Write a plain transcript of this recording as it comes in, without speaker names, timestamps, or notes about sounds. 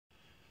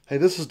Hey,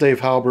 this is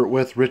Dave Halbert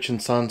with Rich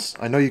 & Sons.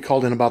 I know you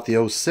called in about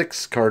the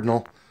 '06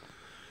 Cardinal.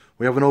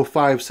 We have an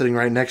 '05 sitting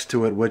right next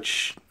to it,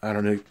 which, I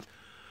don't know,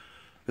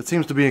 it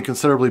seems to be in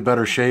considerably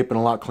better shape and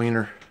a lot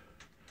cleaner.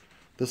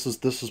 This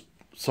is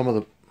some of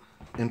the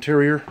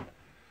interior.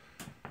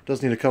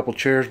 Does need a couple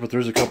chairs, but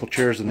there's a couple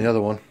chairs in the other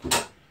one.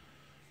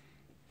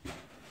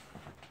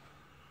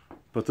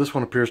 But this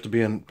one appears to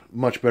be in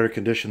much better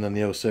condition than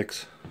the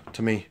 '06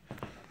 to me.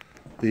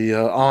 The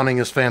awning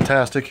is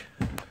fantastic.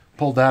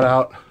 Pulled that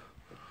out.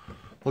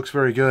 Looks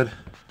very good.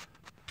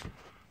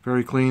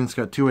 Very clean. It's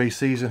got two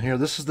ACs in here.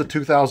 This is the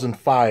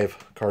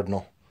 2005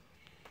 Cardinal.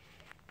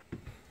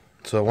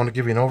 So I want to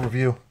give you an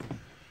overview.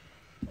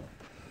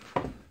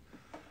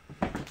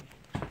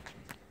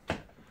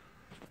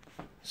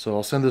 So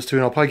I'll send this to you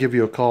and I'll probably give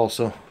you a call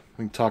so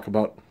we can talk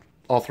about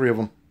all three of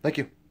them. Thank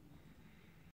you.